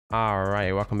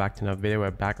Alright, welcome back to another video.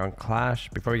 We're back on Clash.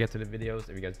 Before we get to the videos,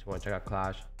 if you guys want to check out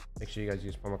Clash, make sure you guys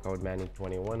use promo code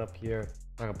Manny21 up here.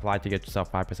 Apply to get yourself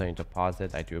 5%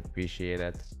 deposit. I do appreciate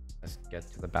it. Let's get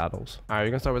to the battles. Alright,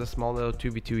 we're gonna start with a small little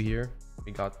 2v2 here.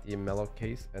 We got the mellow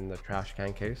case and the trash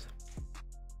can case.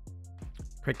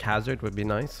 Quick hazard would be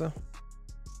nice.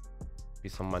 Be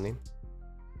some money.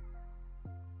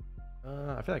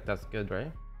 I feel like that's good,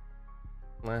 right?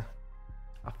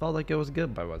 I felt like it was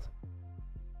good, but it wasn't.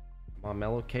 My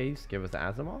mellow case, give us the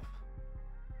Asimov.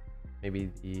 Maybe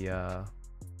the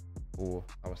ooh,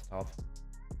 that was tough.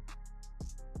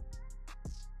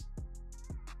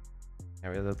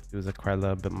 Yeah, we had to lose quite a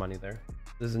little bit of money there.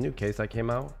 This is a new case that came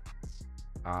out.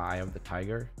 Eye of the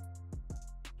Tiger.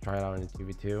 Try it out in the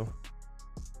 2v2.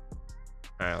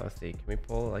 Alright, let's see. Can we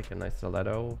pull like a nice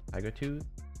stiletto tiger tooth?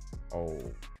 Oh.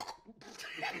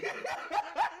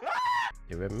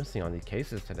 Dude, we're missing on these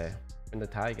cases today. In the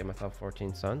tie, get myself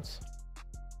 14 suns.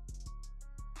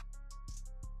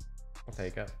 I'll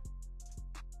take it.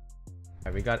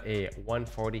 Alright, we got a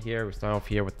 140 here. We start off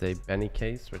here with the Benny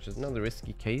case, which is another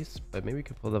risky case, but maybe we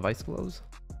could pull the vice gloves.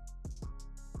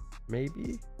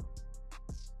 Maybe.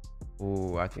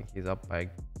 Ooh, I think he's up by a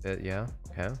bit. Yeah,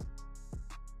 okay.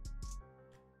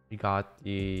 We got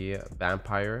the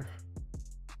vampire.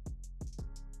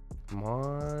 Come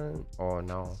on. Oh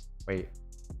no. Wait.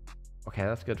 Okay,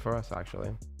 that's good for us actually.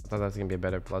 I thought that was gonna be a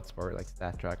better blood sport, like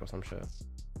stat track or some shit.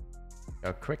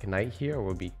 A quick night here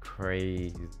would be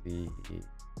crazy.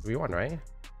 We won, right?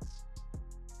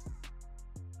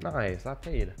 Nice, that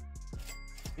paid.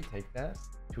 We take that.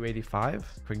 285.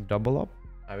 Quick double up.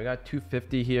 Alright, we got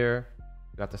 250 here.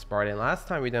 We got the Spartan. Last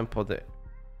time we didn't pull the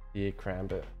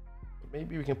Karambit.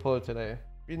 Maybe we can pull it today.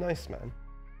 Be nice, man.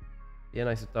 Be a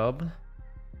nice dub.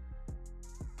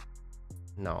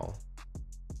 No.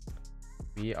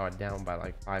 We are down by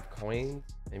like 5 coins.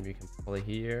 Maybe we can pull it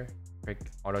here. Quick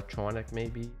autotronic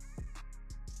maybe.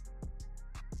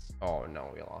 Oh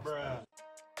no, we lost.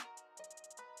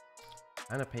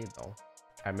 Kinda paid though.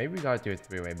 Alright, maybe we gotta do a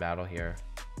 3-way battle here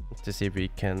to see if we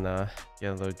can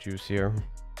get a little juice here.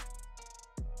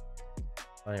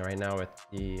 Playing right now with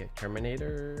the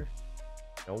Terminator.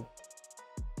 Nope.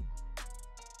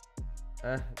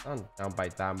 Not down by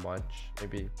that much.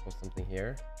 Maybe pull something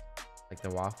here. Like the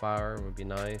wildfire would be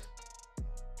nice.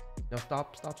 No,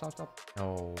 stop.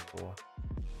 No.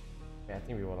 Yeah, I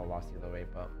think we would have lost either way,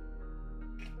 but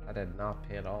that did not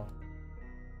pay at all.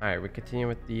 Alright, we continue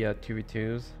with the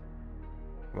 2v2s.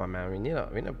 Come on, man. We need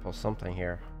to pull something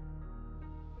here.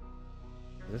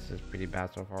 This is pretty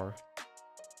bad so far.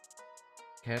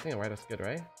 Okay, I think right, that's good,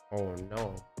 right? Oh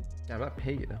no. Yeah, I'm not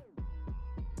paid.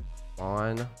 Come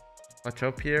on. Watch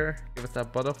up here. Give us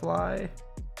that butterfly.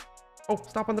 Oh,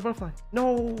 stop on the butterfly.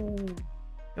 No.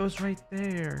 It was right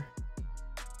there.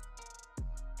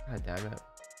 God damn it.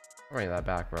 I'm running that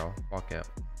back, bro. Fuck it.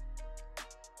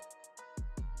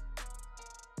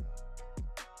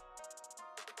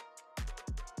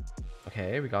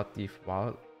 Okay, we got the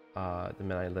wild, the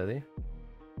Midnight Lily.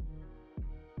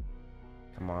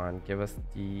 Come on, give us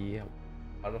the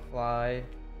butterfly.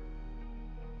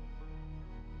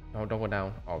 No, don't go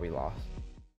down. Oh, we lost.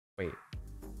 Wait.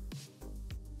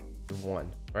 We won,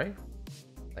 right?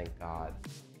 Thank God.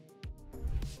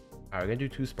 Alright, we're gonna do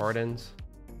 2 Spartans.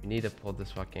 We need to pull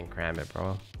this fucking Karambit,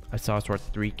 bro. I saw it's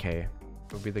worth 3k. It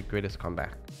would be the greatest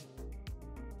comeback.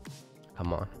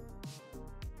 Come on.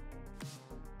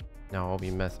 No, we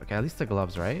missed. Okay, at least the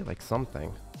gloves, right? Like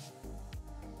something.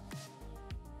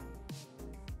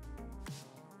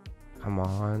 Come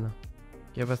on.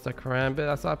 Give us the Karambit.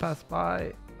 I saw it pass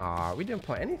by. Ah, we didn't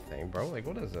pull anything, bro. Like,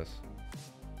 what is this?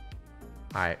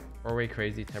 Alright, 4-way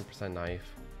crazy, 10%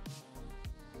 knife.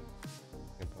 We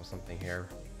can pull something here.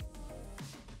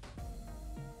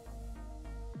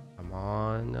 Come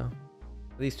on.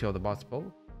 At least 2 of the bots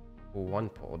pulled. Ooh, 1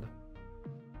 pulled.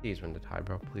 Please win the tie,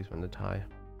 bro. Please win the tie.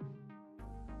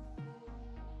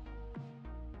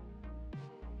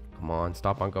 Come on,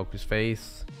 stop on Goku's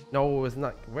face. No, it's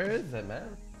not. Where is it,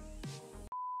 man?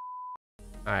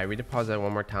 Alright, we deposit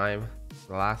one more time.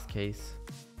 The last case.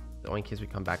 The only case we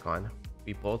come back on.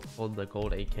 We both pulled the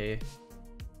gold AK. And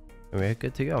we're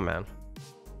good to go, man.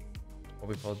 Or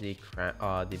we pulled the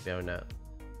bayonet.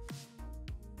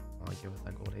 Oh, give us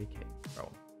that gold AK,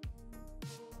 bro.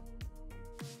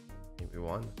 I think we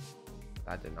won.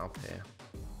 That did not pay.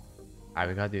 Alright,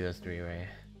 we gotta do this 3-way.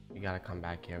 We gotta come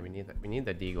back here. We need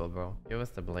the deagle, bro. Give us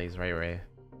the blaze right away.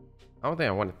 I don't think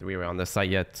I want a 3-way on this site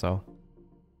yet, so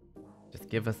just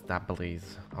give us that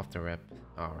blaze off the rip.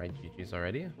 Alright, GG's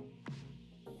already.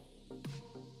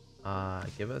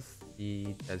 Give us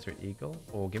the Desert Eagle.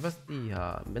 Oh, give us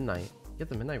the Midnight. Get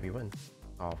the midnight, we win.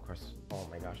 Oh, of course. Oh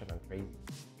my gosh, I've done crazy.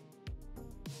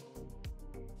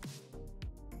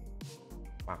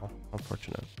 Wow,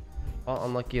 unfortunate. Well,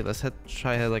 unlucky. Let's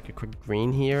try to hit like a quick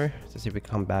green here to see if we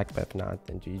come back, but if not,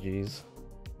 then GG's.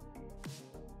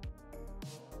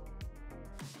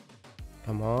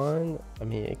 Come on. I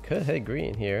mean, it could hit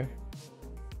green here.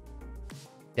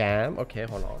 Damn. Okay,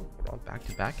 hold on. Back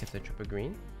to back. It's a triple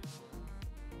green.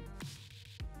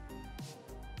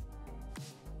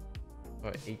 Or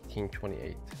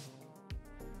 1828.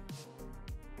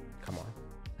 Come on.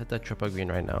 Hit that triple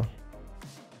green right now.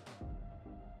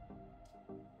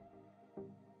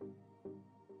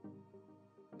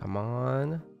 Come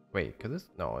on. Wait, could this?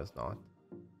 No, it's not.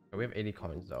 We have 80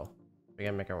 coins though. We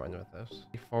gotta make our run with this.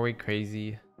 4-way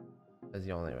crazy is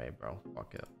the only way, bro.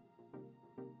 Fuck it.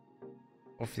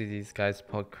 Hopefully these guys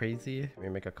pull crazy. We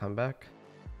make a comeback.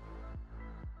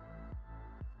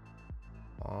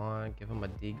 Come on, give him a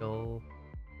deagle.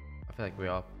 I feel like we're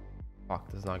up. Fuck,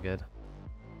 this is not good.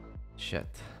 Shit.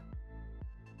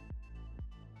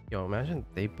 Yo, imagine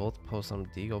they both pull some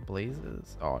deagle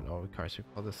blazes. Oh no, of course we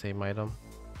pulled the same item.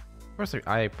 Of course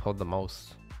I pulled the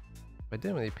most, but it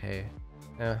didn't really pay.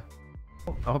 Yeah.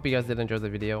 I hope you guys did enjoy the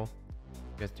video. If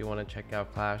you guys do want to check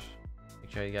out Clash,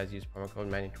 make sure you guys use promo code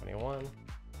Manny21.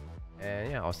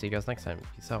 And yeah, I'll see you guys next time.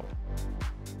 Peace out.